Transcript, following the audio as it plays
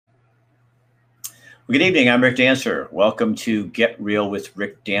Well, good evening. I'm Rick Dancer. Welcome to Get Real with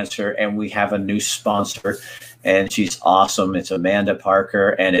Rick Dancer. And we have a new sponsor, and she's awesome. It's Amanda Parker,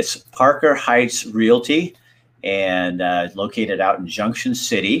 and it's Parker Heights Realty, and located out in Junction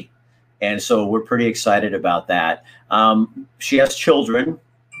City. And so we're pretty excited about that. She has children,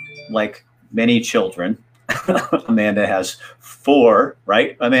 like many children. Amanda has 4,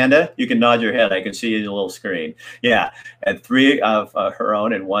 right, Amanda? You can nod your head. I can see you in the little screen. Yeah, and 3 of her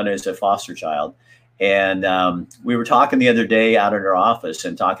own, and 1 is a foster child. And we were talking the other day out at our office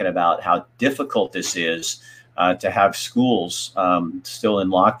and talking about how difficult this is to have schools still in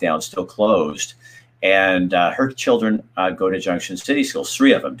lockdown, still closed. And her children go to Junction City Schools,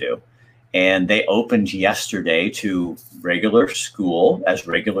 3 of them do. And they opened yesterday to regular school, as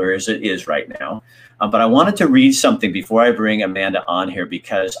regular as it is right now. But I wanted to read something before I bring Amanda on here,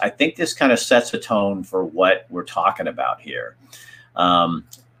 because I think this kind of sets a tone for what we're talking about here.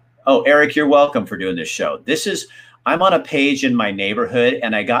 Oh, Eric, you're welcome for doing this show. I'm on a page in my neighborhood,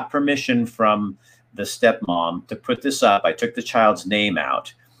 and I got permission from the stepmom to put this up. I took the child's name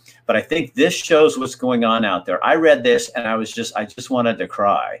out, but I think this shows what's going on out there. I read this and I just wanted to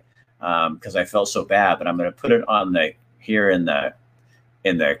cry because I felt so bad, but I'm going to put it on here in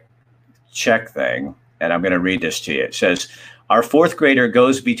the check thing. And I'm going to read this to you. It says, our 4th grader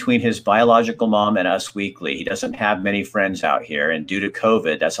goes between his biological mom and us weekly. He doesn't have many friends out here, and due to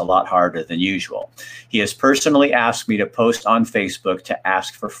COVID, that's a lot harder than usual. He has personally asked me to post on Facebook to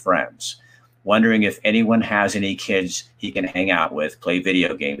ask for friends, wondering if anyone has any kids he can hang out with, play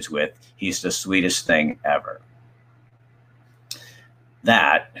video games with. He's the sweetest thing ever.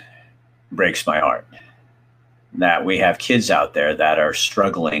 That breaks my heart, that we have kids out there that are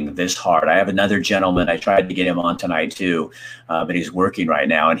struggling this hard. I have another gentleman, I tried to get him on tonight too, but he's working right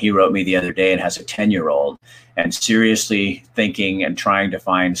now. And he wrote me the other day and has a 10-year-old and seriously thinking and trying to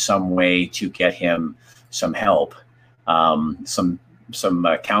find some way to get him some help, some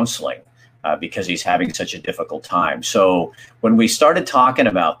counseling, because he's having such a difficult time. So when we started talking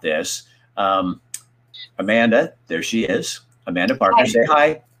about this, Amanda, there she is. Amanda Parker, hi. Say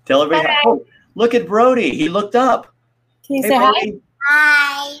hi. Tell everybody hi. Oh, look at Brody. He looked up. Can you say hi?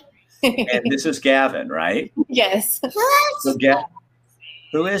 Hi. And this is Gavin, right? Yes. So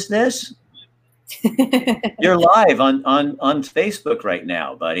who is this? You're live on Facebook right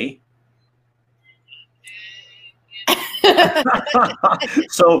now, buddy.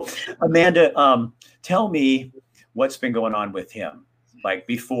 So, Amanda, tell me what's been going on with him, like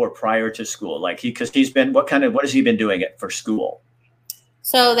prior to school, like because he's been, what has he been doing for school?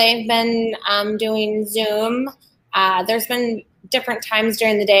 So they've been doing Zoom. There's been different times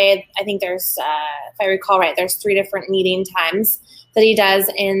during the day. I think there's, if I recall right, there's 3 different meeting times that he does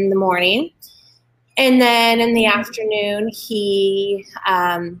in the morning. And then in the afternoon, he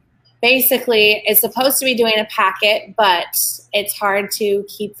basically is supposed to be doing a packet, but it's hard to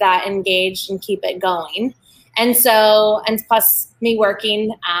keep that engaged and keep it going. And so, and plus me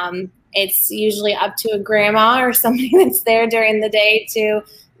working, it's usually up to a grandma or somebody that's there during the day to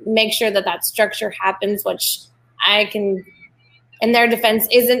make sure that that structure happens, which I can, in their defense,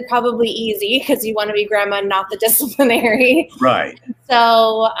 isn't probably easy because you want to be grandma, not the disciplinary. Right.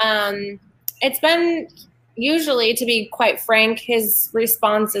 So it's been, usually, to be quite frank, his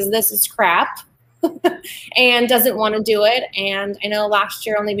response is, this is crap, and doesn't want to do it. And I know last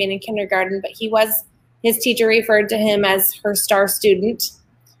year, only being in kindergarten, but his teacher referred to him as her star student.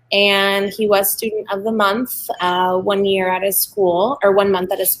 And he was student of the month 1 year at his school, or 1 month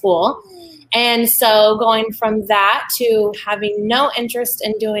at his school. And so going from that to having no interest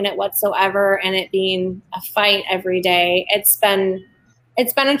in doing it whatsoever and it being a fight every day, it's been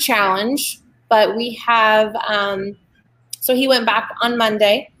a challenge. But we have, so he went back on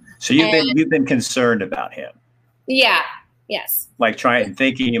Monday. So you've been concerned about him. Yeah. Yes. Like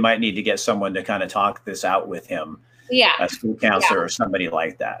thinking you might need to get someone to kind of talk this out with him. Yeah. A school counselor or somebody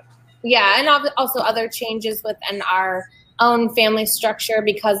like that. Yeah, and also other changes within our own family structure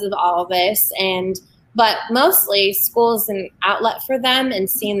because of all of this. But mostly school is an outlet for them, and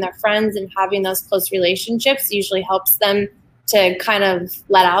seeing their friends and having those close relationships usually helps them to kind of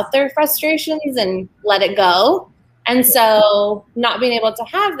let out their frustrations and let it go. And so not being able to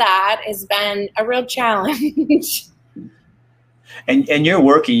have that has been a real challenge. And you're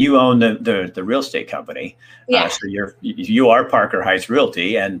working, you own the real estate company. Yeah. So you are Parker Heights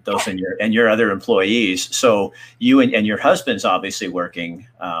Realty, and those and your other employees. So you and your husband's obviously working.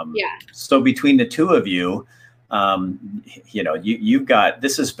 Yeah. So between the two of you, you've got,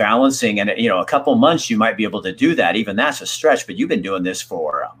 this is balancing, and a couple months you might be able to do that. Even that's a stretch, but you've been doing this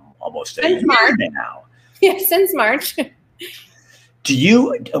for almost a year now. Yeah, since March. Do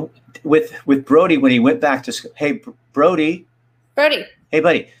you, with Brody when he went back to school. Hey, Brody. Brody. Hey,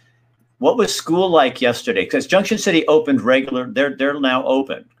 buddy. What was school like yesterday? Because Junction City opened regular. They're now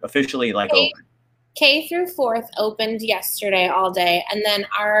open officially, like open. K through 4th opened yesterday all day, and then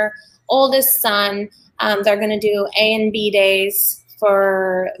our oldest son, they're going to do A and B days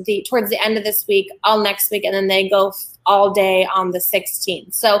towards the end of this week, all next week, and then they go all day on the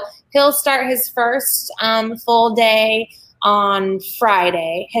 16th. So he'll start his first full day on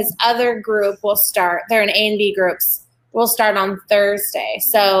Friday. His other group will start. They're in A and B groups. Will start on Thursday.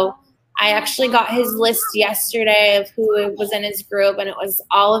 So I actually got his list yesterday of who was in his group, and it was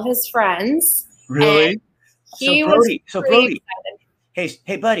all of his friends. Really? He so Brody.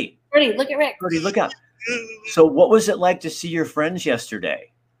 Hey, buddy. Brody, look at Rick. Brody, look up. So what was it like to see your friends yesterday?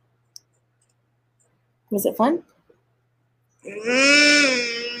 Was it fun?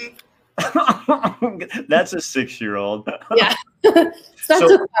 That's a 6-year-old. Yeah. It's not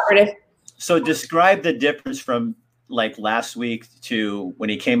so cooperative. So describe the difference from like last week to when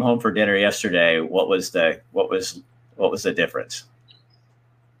he came home for dinner yesterday. What was the difference?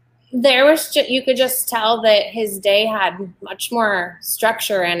 There was you could just tell that his day had much more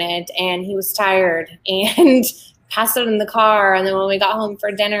structure in it, and he was tired and passed out in the car. And then when we got home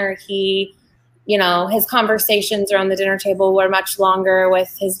for dinner, he, his conversations around the dinner table were much longer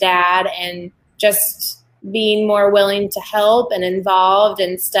with his dad, and just being more willing to help and involved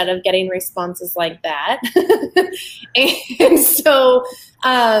instead of getting responses like that. And so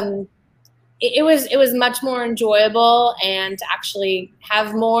it was much more enjoyable, and to actually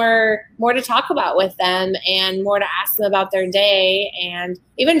have more to talk about with them and more to ask them about their day. And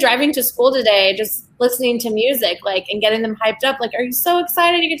even driving to school today, just listening to music, and getting them hyped up. Are you so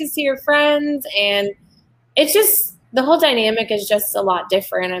excited you get to see your friends? And it's just, the whole dynamic is just a lot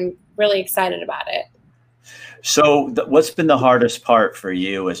different. I'm really excited about it. So what's been the hardest part for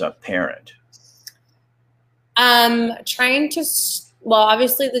you as a parent? Obviously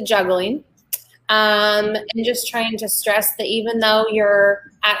the juggling. And just trying to stress that even though you're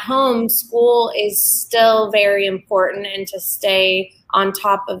at home, school is still very important, and to stay on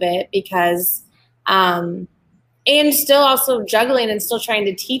top of it, because, and still also juggling and still trying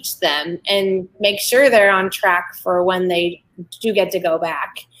to teach them and make sure they're on track for when they do get to go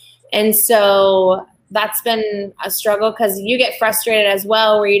back. And so that's been a struggle, because you get frustrated as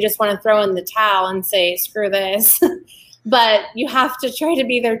well, where you just want to throw in the towel and say, screw this. But you have to try to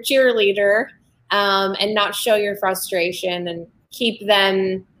be their cheerleader. And not show your frustration, and keep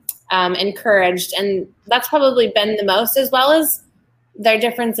them encouraged. And that's probably been the most, as well as their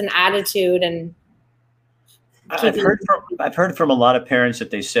difference in attitude. And I've heard from a lot of parents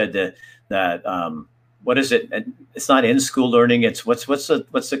that they said that what is it? It's not in-school learning. It's what's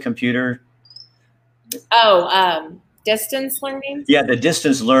the computer? Distance learning. Yeah, the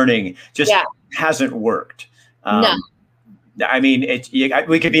distance learning just hasn't worked. No. I mean,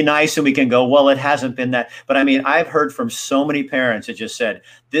 we could be nice and we can go, well, it hasn't been that. But I mean, I've heard from so many parents that just said,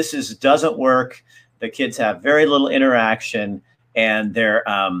 doesn't work. The kids have very little interaction, and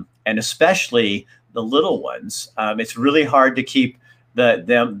and especially the little ones. It's really hard to keep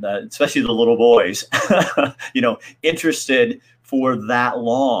especially the little boys, interested for that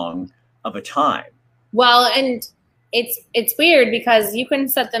long of a time. Well, and it's weird, because you can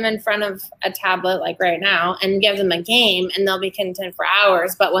set them in front of a tablet like right now and give them a game, and they'll be content for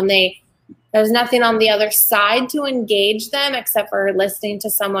hours. But when there's nothing on the other side to engage them except for listening to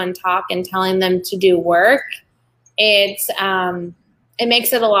someone talk and telling them to do work, it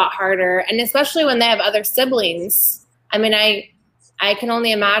makes it a lot harder. And especially when they have other siblings. I mean, I can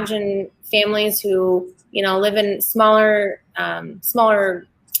only imagine families who, live in smaller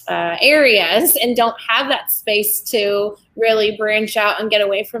areas and don't have that space to really branch out and get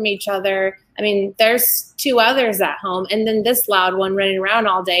away from each other. I mean, there's 2 others at home, and then this loud one running around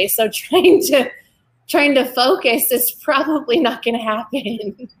all day. So trying to focus is probably not going to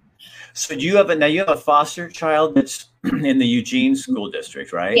happen. So you have a foster child that's in the Eugene School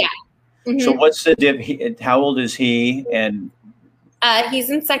District, right? Yeah. Mm-hmm. So what's the how old is he? And he's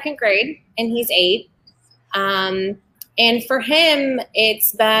in 2nd grade, and he's 8. And for him,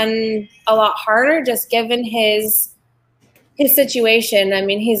 it's been a lot harder, just given his situation. I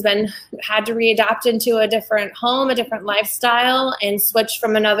mean, he's had to readapt into a different home, a different lifestyle, and switch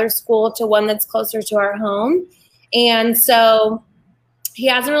from another school to one that's closer to our home. And so he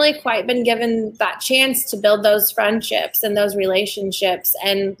hasn't really quite been given that chance to build those friendships and those relationships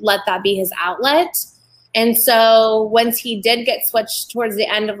and let that be his outlet. And so once he did get switched towards the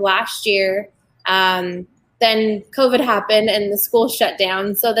end of last year, then COVID happened and the school shut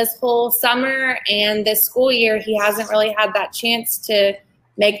down. So this whole summer and this school year, he hasn't really had that chance to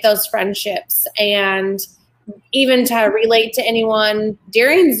make those friendships, and even to relate to anyone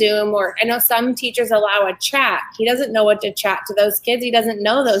during Zoom. Or I know some teachers allow a chat. He doesn't know what to chat to those kids. He doesn't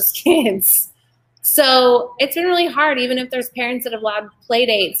know those kids. So it's been really hard. Even if there's parents that have allowed play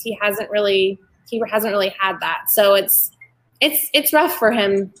dates, he hasn't really had that. So it's rough for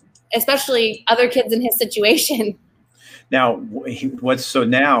him, especially other kids in his situation. Now,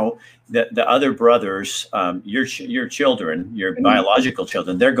 now the other brothers, your children, your biological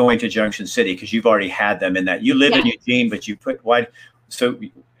children, they're going to Junction City because you've already had them in that. You live in Eugene, but you put why? So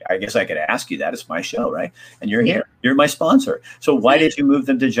I guess I could ask you that. It's my show, right? And you're here. You're my sponsor. So why did you move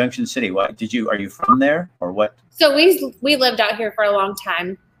them to Junction City? Why did you? Are you from there or what? So we lived out here for a long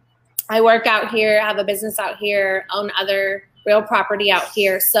time. I work out here, have a business out here, own other real property out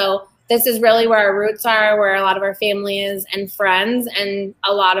here. So this is really where our roots are, where a lot of our family is and friends and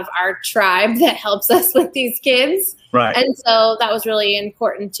a lot of our tribe that helps us with these kids. Right. And so that was really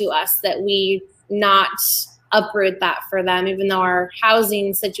important to us that we not uproot that for them, even though our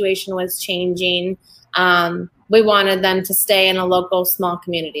housing situation was changing. We wanted them to stay in a local small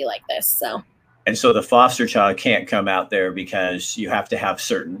community like this. So. And so the foster child can't come out there because you have to have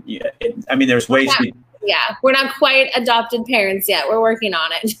certain, I mean, there's ways to. Yeah, we're not quite adopted parents yet. We're working on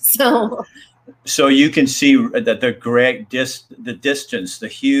it. So you can see that the distance, the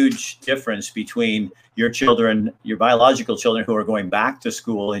huge difference between your children, your biological children who are going back to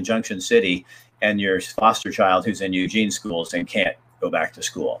school in Junction City, and your foster child who's in Eugene schools and can't go back to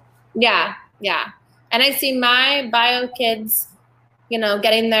school. Yeah. And I see my bio kids,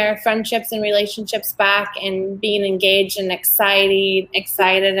 getting their friendships and relationships back and being engaged and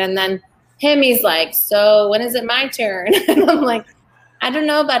excited. And then him, he's like, so when is it my turn? And I'm like, I don't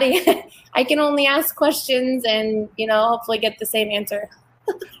know, buddy. I can only ask questions and, hopefully get the same answer.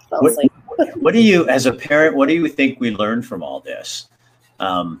 What do you, as a parent, what do you think we learned from all this?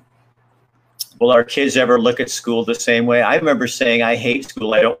 Will our kids ever look at school the same way? I remember saying, I hate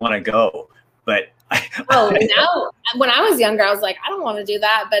school. I don't want to go. But now, when I was younger, I was like, I don't want to do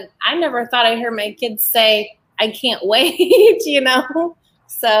that. But I never thought I heard my kids say, I can't wait,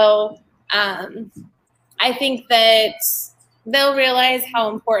 So I think that they'll realize how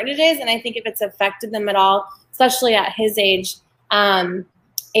important it is. And I think if it's affected them at all, especially at his age,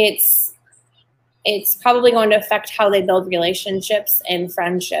 it's probably going to affect how they build relationships and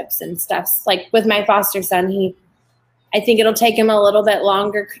friendships and stuff. Like with my foster son, I think it'll take him a little bit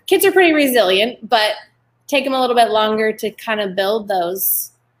longer. Kids are pretty resilient, but take him a little bit longer to kind of build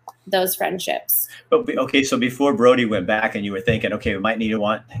those friendships. Okay, so before Brody went back and you were thinking, okay, we might need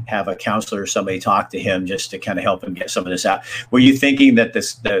to have a counselor or somebody talk to him just to kind of help him get some of this out. Were you thinking that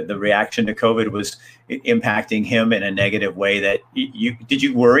the reaction to COVID was impacting him in a negative way? That did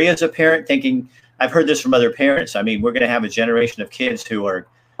you worry as a parent thinking, I've heard this from other parents. I mean, we're going to have a generation of kids who are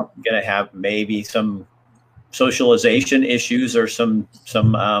going to have maybe some socialization issues or some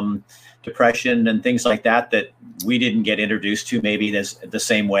depression and things like that we didn't get introduced to maybe the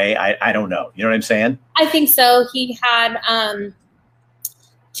same way. I don't know. You know what I'm saying? I think so. He had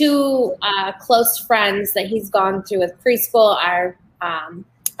two close friends that he's gone through with preschool.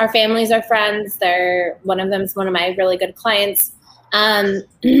 Our families are friends. One of them is one of my really good clients.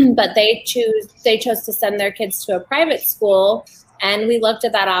 But they chose to send their kids to a private school, and we looked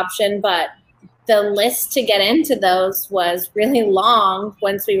at that option, but the list to get into those was really long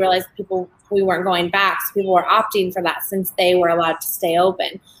once we realized we weren't going back. So people were opting for that since they were allowed to stay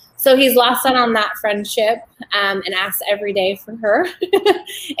open. So he's lost out on that friendship and asks every day for her.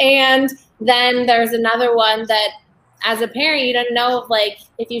 And then there's another one that as a parent, you don't know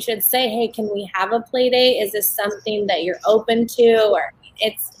if you should say, hey, can we have a play date? Is this something that you're open to? Or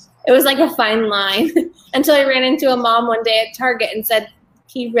it was like a fine line until I ran into a mom one day at Target and said,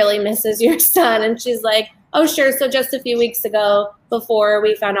 he really misses your son. And she's like, oh, sure. So just a few weeks ago, before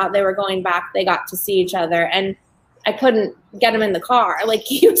we found out they were going back, they got to see each other. And I couldn't get him in the car.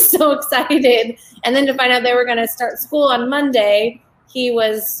 He was so excited. And then to find out they were going to start school on Monday, he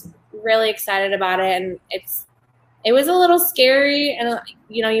was really excited about it. And it was a little scary. And,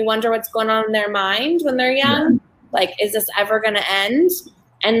 you wonder what's going on in their mind when they're young. Is this ever going to end?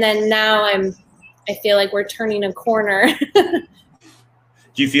 And then now I feel like we're turning a corner.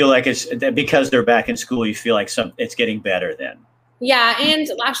 Do you feel like it's because they're back in school, you feel like it's getting better then? Yeah. And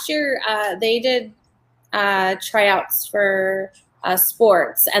last year they did tryouts for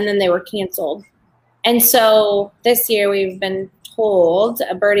sports, and then they were canceled. And so this year we've been told,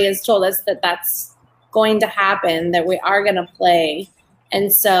 Birdie has told us that that's going to happen, that we are going to play.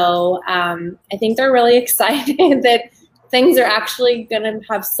 And so I think they're really excited that things are actually going to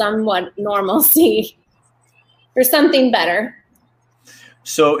have somewhat normalcy or something better.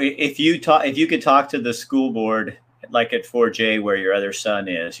 So if you could talk to the school board, like at 4J where your other son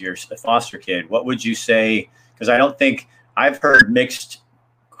is, your foster kid, what would you say? Because I don't think I've heard mixed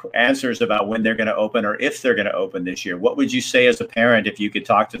answers about when they're going to open or if they're going to open this year. What would you say as a parent if you could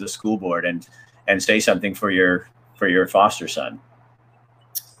talk to the school board and say something for your foster son?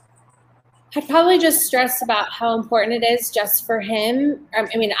 I'd probably just stress about how important it is just for him.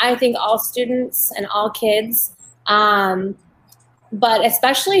 I mean, I think all students and all kids, but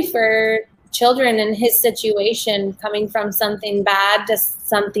especially for children in his situation, coming from something bad to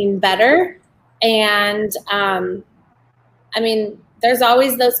something better. And I mean, there's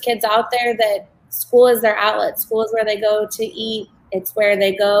always those kids out there that school is their outlet. School is where they go to eat. It's where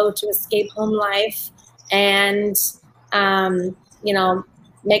they go to escape home life and, you know,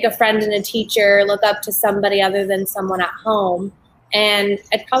 make a friend and a teacher, look up to somebody other than someone at home. And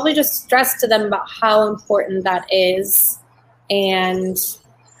I'd probably just stress to them about how important that is. And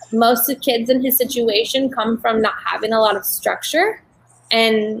most of the kids in his situation come from not having a lot of structure,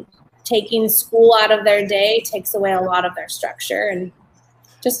 and taking school out of their day takes away a lot of their structure. And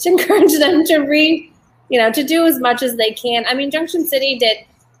just encourage them to to do as much as they can. I mean, Junction City did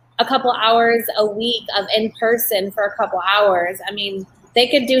a couple hours a week of in-person for a couple hours. I mean, they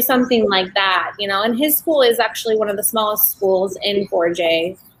could do something like that, and his school is actually one of the smallest schools in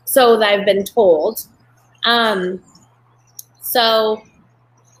 4J, so I've been told. So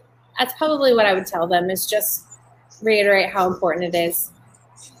that's probably what I would tell them, is just reiterate how important it is.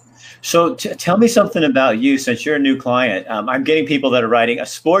 So tell me something about you, since you're a new client. I'm getting people that are writing.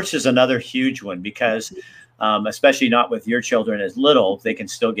 Sports is another huge one because especially not with your children as little, they can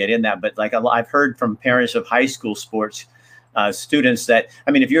still get in that. But like I've heard from parents of high school sports students that,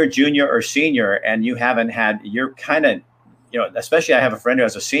 I mean, if you're a junior or senior and you haven't had, you're kind of, especially I have a friend who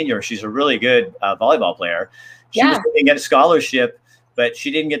has a senior. She's a really good volleyball player. She was going to get a scholarship, but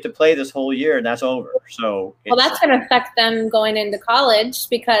she didn't get to play this whole year, and that's over. So that's going to affect them going into college,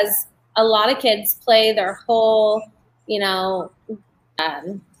 because a lot of kids play their whole, their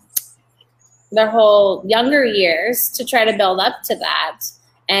whole younger years to try to build up to that.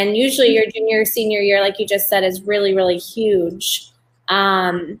 And usually your junior, senior year, like you just said, is really, really huge.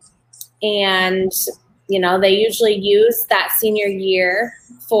 And, they usually use that senior year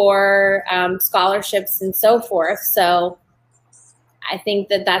for scholarships and so forth. So I think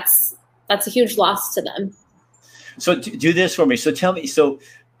that's a huge loss to them. So do this for me. So tell me, so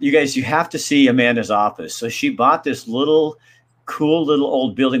you guys, you have to see Amanda's office. So she bought this cool little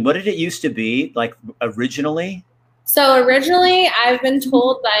old building. What did it used to be like originally? So originally, I've been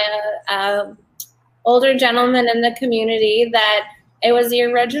told by a older gentleman in the community that it was the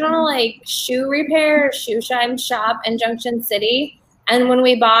original shoe repair, shoe shine shop in Junction City. And when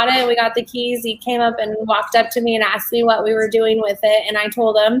we bought it, we got the keys. He came up and walked up to me and asked me what we were doing with it. And I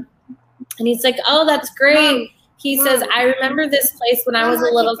told him, and he's like, "Oh, that's great." He says, "I remember this place when I was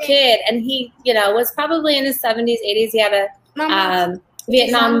a little kid." And he, was probably in his 70s, 80s. He had a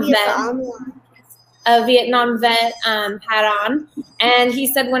Vietnam vet hat on. And he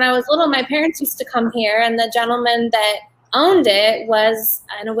said, when I was little, my parents used to come here, and the gentleman that owned it was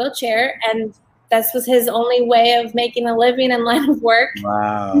in a wheelchair, and this was his only way of making a living and line of work.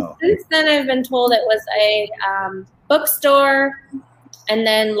 Wow. And since then, I've been told it was a bookstore, and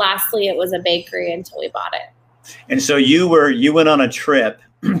then lastly, it was a bakery until we bought it. And so you went on a trip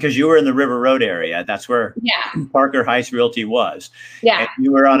because you were in the River Road area. That's where Parker Heights Realty was. Yeah. And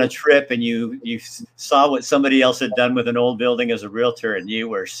you were on a trip, and you saw what somebody else had done with an old building as a realtor, and it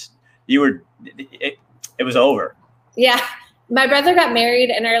was over. Yeah. My brother got married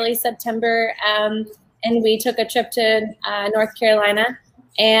in early September, and we took a trip to North Carolina.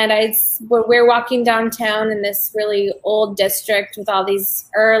 And we're walking downtown in this really old district with all these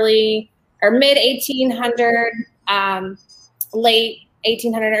early or mid 1800, late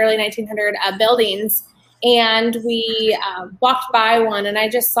 1800, early 1900 buildings. And we walked by one, and I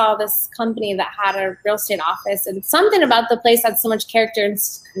just saw this company that had a real estate office, and something about the place had so much character and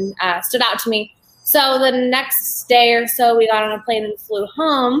stood out to me. So the next day or so, we got on a plane and flew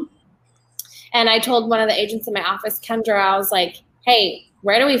home. And I told one of the agents in my office, Kendra, I was like, "Hey,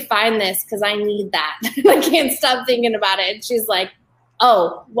 where do we find this? Because I need that." I can't stop thinking about it. And she's like,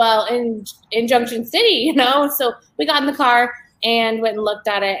 "Oh, well, in Junction City, So we got in the car and went and looked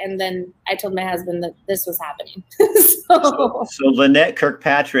at it. And then I told my husband that this was happening. So Lynette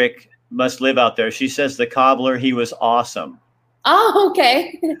Kirkpatrick must live out there. She says the cobbler, he was awesome. Oh,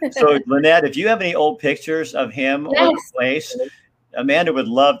 okay. So Lynette, if you have any old pictures of him or the place, Amanda would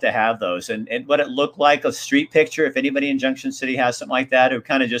love to have those. And what it looked like, a street picture, if anybody in Junction City has something like that, it would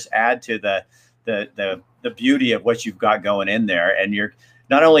kind of just add to the beauty of what you've got going in there. And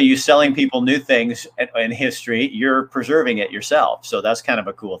not only are you selling people new things in history, you're preserving it yourself. So that's kind of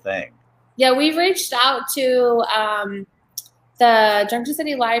a cool thing. Yeah, we've reached out to the Junction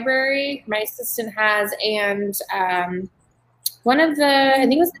City Library, my assistant has, and one of the, I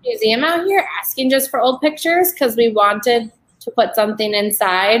think it was the museum out here, asking just for old pictures because we wanted to put something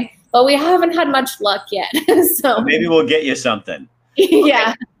inside, but we haven't had much luck yet. So well, maybe we'll get you something.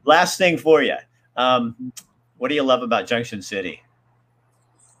 Yeah. Okay, last thing for you. What do you love about Junction City?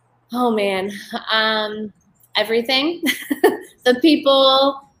 Oh man, everything. The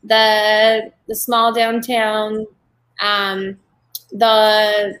people, the small downtown.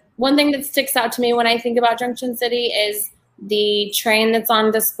 The one thing that sticks out to me when I think about Junction City is the train that's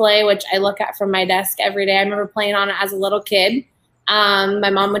on display, which I look at from my desk every day. I remember playing on it as a little kid. My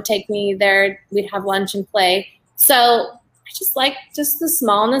mom would take me there. We'd have lunch and play. So I just like just the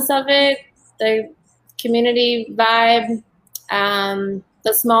smallness of it, the community vibe,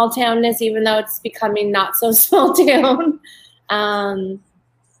 the small townness, even though it's becoming not so small town.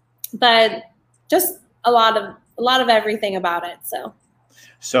 But just a lot of everything about it.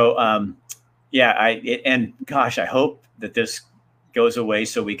 So yeah, and gosh, I hope that this goes away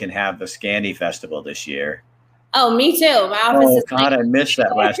so we can have the Scandy Festival this year. Oh, me too. My office oh is God, I missed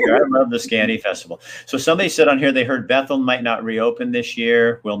that last year. I love the Scandy Festival. So somebody said on here they heard Bethel might not reopen this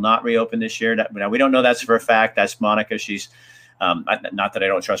year, will not reopen this year. Now we don't know that's for a fact. That's Monica. She's not that I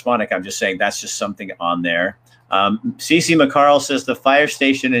don't trust Monica. I'm just saying that's just something on there. Cece McCarl says the fire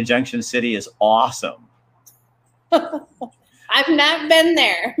station in Junction City is awesome. I've not been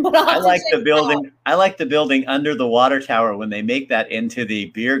there, but I like the building. I like the building under the water tower when they make that into the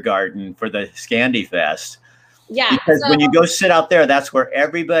beer garden for the Scandy Fest. Yeah, because when you go sit out there, that's where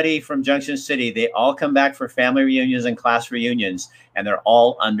everybody from Junction City, they all come back for family reunions and class reunions, and they're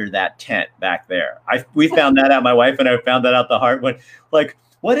all under that tent back there. We found that out. My wife and I found that out the hard way. Like,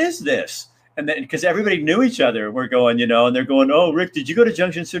 what is this? And then because everybody knew each other, we're going, and they're going, "Oh, Rick, did you go to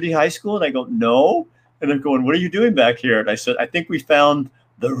Junction City High School?" And I go, "No." And they're going, "What are you doing back here?" And I said, "I think we found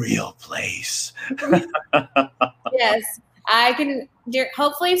the real place." Yes, I can.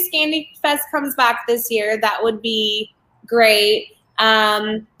 Hopefully, if Scandy Fest comes back this year, that would be great.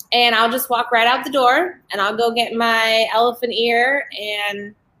 And I'll just walk right out the door, and I'll go get my elephant ear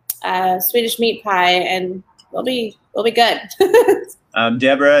and Swedish meat pie, and we'll be good.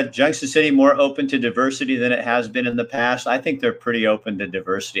 Deborah, Junction City more open to diversity than it has been in the past. I think they're pretty open to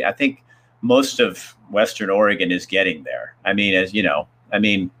diversity. I think most of Western Oregon is getting there. I mean, as you know,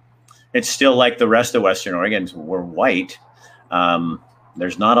 it's still like the rest of Western Oregon. We're white.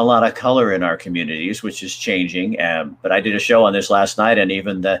 There's not a lot of color in our communities, which is changing. But I did a show on this last night, and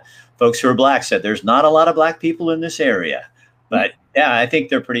even the folks who are black said there's not a lot of black people in this area. But yeah, I think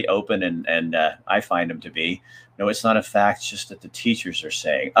they're pretty open, and I find them to be. No, it's not a fact, it's just that the teachers are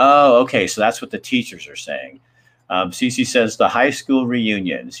saying. Oh, okay, so that's what the teachers are saying. Cece says the high school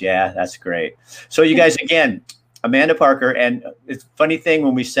reunions. Yeah, that's great. So you guys, again, Amanda Parker, and it's a funny thing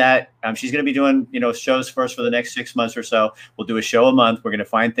when we sat, she's going to be doing, shows for us for the next 6 months or so. We'll do a show a month. We're going to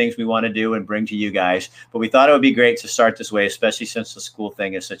find things we want to do and bring to you guys. But we thought it would be great to start this way, especially since the school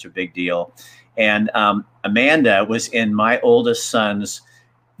thing is such a big deal. And Amanda was in my oldest son's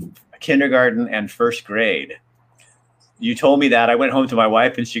kindergarten and first grade. You told me that. I went home to my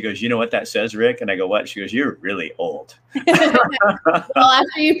wife and she goes, "You know what that says, Rick?" And I go, "What?" She goes, "You're really old." Well,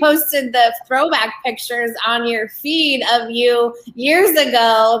 after you posted the throwback pictures on your feed of you years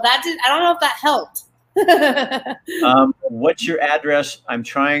ago, I don't know if that helped. What's your address? I'm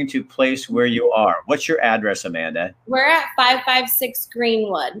trying to place where you are. What's your address, Amanda? We're at 556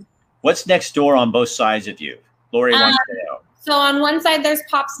 Greenwood. What's next door on both sides of you? Lori wants to know. So on one side, there's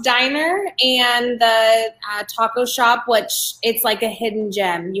Pop's Diner and the taco shop, which it's like a hidden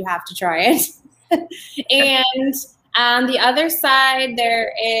gem. You have to try it. And on the other side,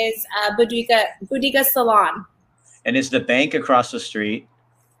 there is Bodega Salon. And is the bank across the street?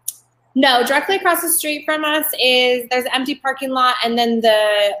 No, directly across the street from us there's an empty parking lot and then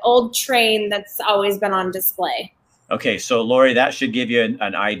the old train that's always been on display. Okay, so Lori, that should give you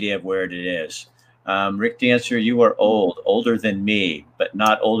an idea of where it is. Rick Dancer, you are old, older than me, but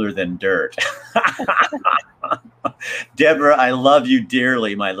not older than dirt. Deborah, I love you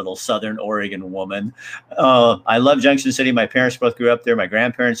dearly, my little Southern Oregon woman. I love Junction City. My parents both grew up there. My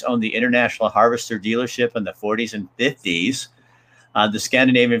grandparents owned the International Harvester dealership in the 40s and 50s. The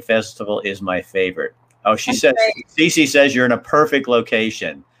Scandinavian Festival is my favorite. Oh, she says, Cece says you're in a perfect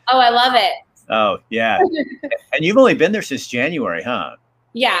location. Oh, I love it. Oh, yeah. And you've only been there since January, huh?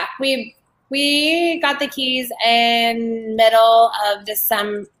 Yeah, we got the keys in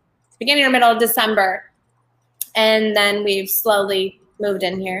beginning or middle of December. And then we've slowly moved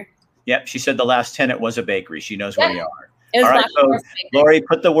in here. Yep. She said the last tenant was a bakery. She knows where you are. It was All right. not So, the first bakery. Lori,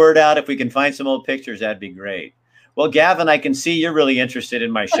 put the word out. If we can find some old pictures, that'd be great. Well, Gavin, I can see you're really interested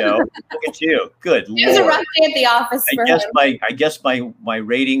in my show. Look at you. Good It was a Lord. rough day at the office for him. I guess my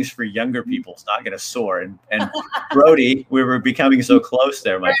ratings for younger people is not going to soar. And Brody, we were becoming so close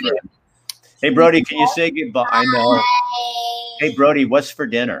there, my friend. Hey, Brody, can you say goodbye? I know. Hey, Brody, what's for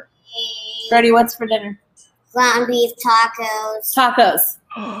dinner? Brody, what's for dinner? Ground beef tacos.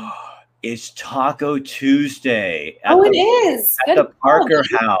 Tacos. It's Taco Tuesday at Oh, it is. at Good the Parker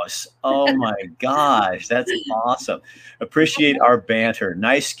call. house. Oh my gosh, that's awesome. Appreciate our banter.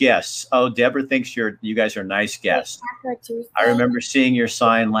 Nice guests. Oh, Deborah thinks you guys are nice guests. Taco Tuesday. I remember seeing your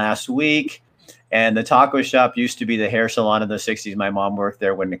sign last week. And the taco shop used to be the hair salon in the 60s. My mom worked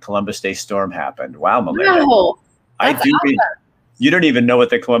there when the Columbus Day storm happened. Wow, Melinda. No, I that's do. awesome. You don't even know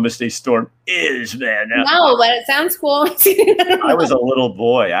what the Columbus Day storm is, man. No, but it sounds cool. I was a little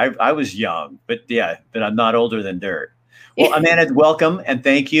boy. I was young, but I'm not older than dirt. Well, Amanda, welcome and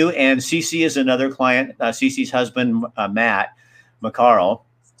thank you. And Cece is another client. Cece's husband, Matt McCarl.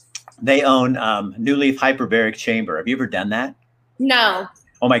 They own New Leaf Hyperbaric Chamber. Have you ever done that? No.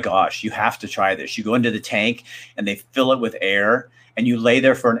 Oh my gosh, you have to try this. You go into the tank and they fill it with air and you lay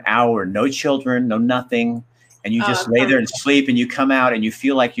there for an hour, no children, no nothing. And you just lay there and sleep and you come out and you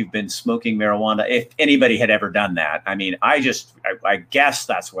feel like you've been smoking marijuana. If anybody had ever done that. I mean, I guess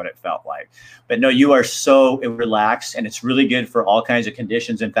that's what it felt like. But no, you are so relaxed and it's really good for all kinds of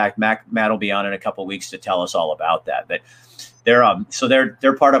conditions. In fact, Matt will be on in a couple of weeks to tell us all about that. But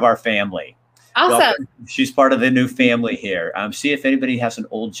they're part of our family. Awesome. Well, she's part of the new family here. See if anybody has an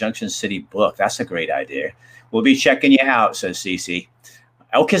old Junction City book. That's a great idea. We'll be checking you out, says Cece.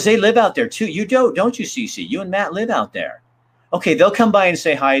 Oh, because they live out there too. You don't you, Cece? You and Matt live out there. Okay, they'll come by and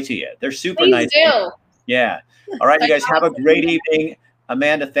say hi to you. They're super Please nice. do. People. Yeah. All right, you guys have a great evening.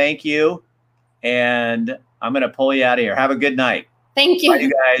 Amanda, thank you. And I'm going to pull you out of here. Have a good night. Thank you. Bye,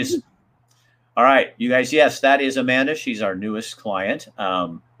 you guys. All right, you guys. Yes, that is Amanda. She's our newest client.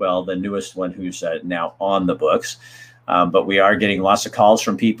 Well, the newest one who's now on the books. But we are getting lots of calls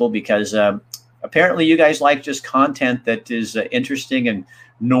from people because apparently you guys like just content that is interesting and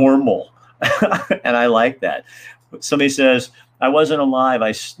normal. And I like that. Somebody says, I wasn't alive.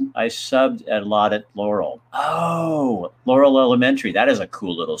 I subbed a lot at Laurel. Oh, Laurel Elementary. That is a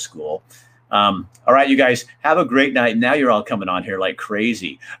cool little school. All right, you guys, have a great night. Now you're all coming on here like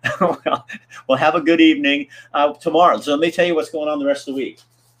crazy. Well, have a good evening tomorrow. So let me tell you what's going on the rest of the week.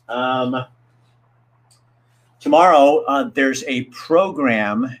 Tomorrow, there's a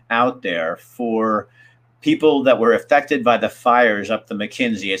program out there for people that were affected by the fires up the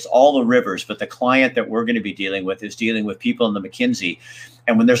McKenzie. It's all the rivers, but the client that we're going to be dealing with is dealing with people in the McKenzie.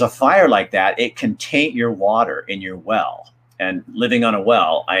 And when there's a fire like that, it can taint your water in your well. And living on a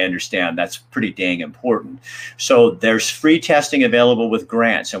well, I understand that's pretty dang important. So there's free testing available with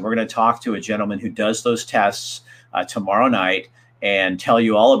grants. And we're going to talk to a gentleman who does those tests tomorrow night and tell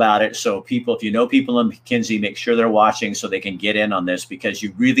you all about it. So people, if you know people in McKenzie, make sure they're watching so they can get in on this, because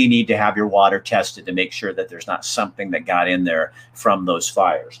you really need to have your water tested to make sure that there's not something that got in there from those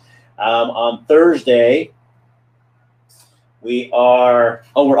fires. On Thursday, we're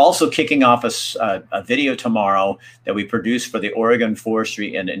also kicking off a video tomorrow that we produced for the Oregon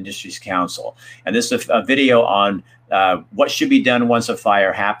Forestry and Industries Council. And this is a video on what should be done once a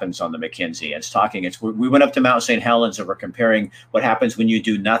fire happens on the McKenzie. We went up to Mount St. Helens and we're comparing what happens when you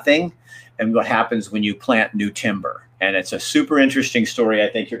do nothing and what happens when you plant new timber. And it's a super interesting story. I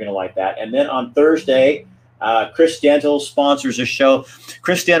think you're going to like that. And then on Thursday, Chris Dental sponsors a show.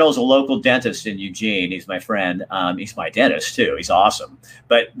 Chris Dental is a local dentist in Eugene. He's my friend. He's my dentist too. He's awesome.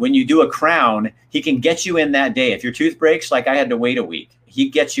 But when you do a crown, he can get you in that day. If your tooth breaks, like I had to wait a week, he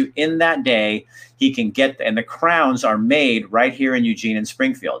gets you in that day. He can and the crowns are made right here in Eugene and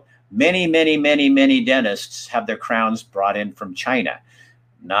Springfield. Many, many, many, many dentists have their crowns brought in from China.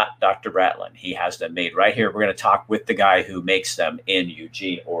 Not Dr. Bratlin. He has them made right here. We're going to talk with the guy who makes them in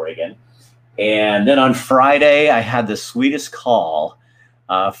Eugene, Oregon. And then on Friday, I had the sweetest call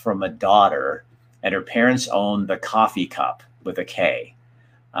from a daughter, and her parents own the Coffee Cup with a K.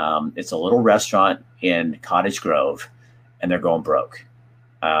 It's a little restaurant in Cottage Grove, and they're going broke.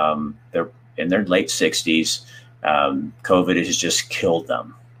 They're in their late 60s. COVID has just killed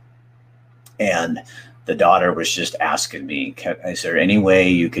them. And the daughter was just asking me, is there any way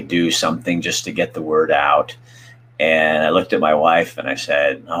you could do something just to get the word out? And I looked at my wife and I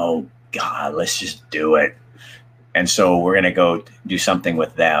said, oh, God, let's just do it. And so we're going to go do something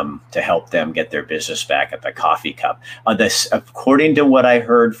with them to help them get their business back at the Coffee Cup. According to what I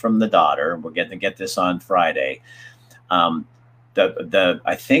heard from the daughter, we're going to get this on Friday.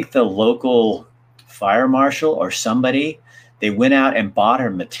 I think the local fire marshal or somebody, they went out and bought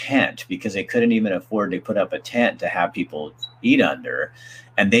him a tent because they couldn't even afford to put up a tent to have people eat under.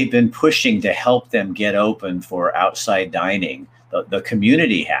 And they've been pushing to help them get open for outside dining. The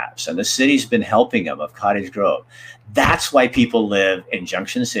community has, and the city's been helping them of Cottage Grove. That's why people live in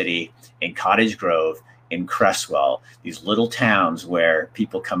Junction City, in Cottage Grove, in Cresswell, these little towns where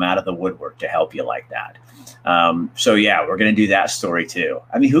people come out of the woodwork to help you like that. So yeah, we're going to do that story too.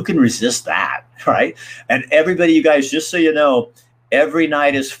 I mean, who can resist that, right? And everybody, you guys, just so you know, every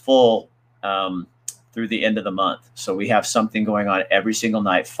night is full through the end of the month. So we have something going on every single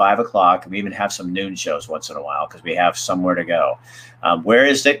night, 5 o'clock. And we even have some noon shows once in a while because we have somewhere to go. Where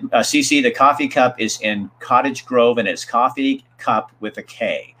is it? CC, the coffee cup is in Cottage Grove, and it's coffee cup with a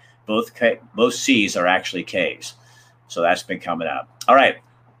K. Both C's are actually K's. So that's been coming up. All right.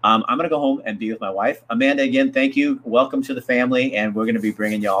 I'm going to go home and be with my wife. Amanda, again, thank you. Welcome to the family. And we're going to be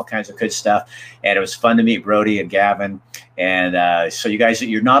bringing you all kinds of good stuff. And it was fun to meet Brody and Gavin. And so you guys,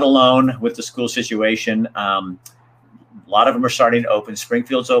 you're not alone with the school situation. A lot of them are starting to open.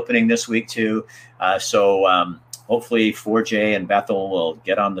 Springfield's opening this week too. So hopefully 4J and Bethel will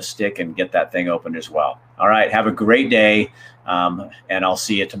get on the stick and get that thing open as well. All right. Have a great day. And I'll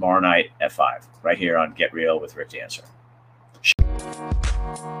see you tomorrow night at 5 right here on Get Real with Rick Dancer.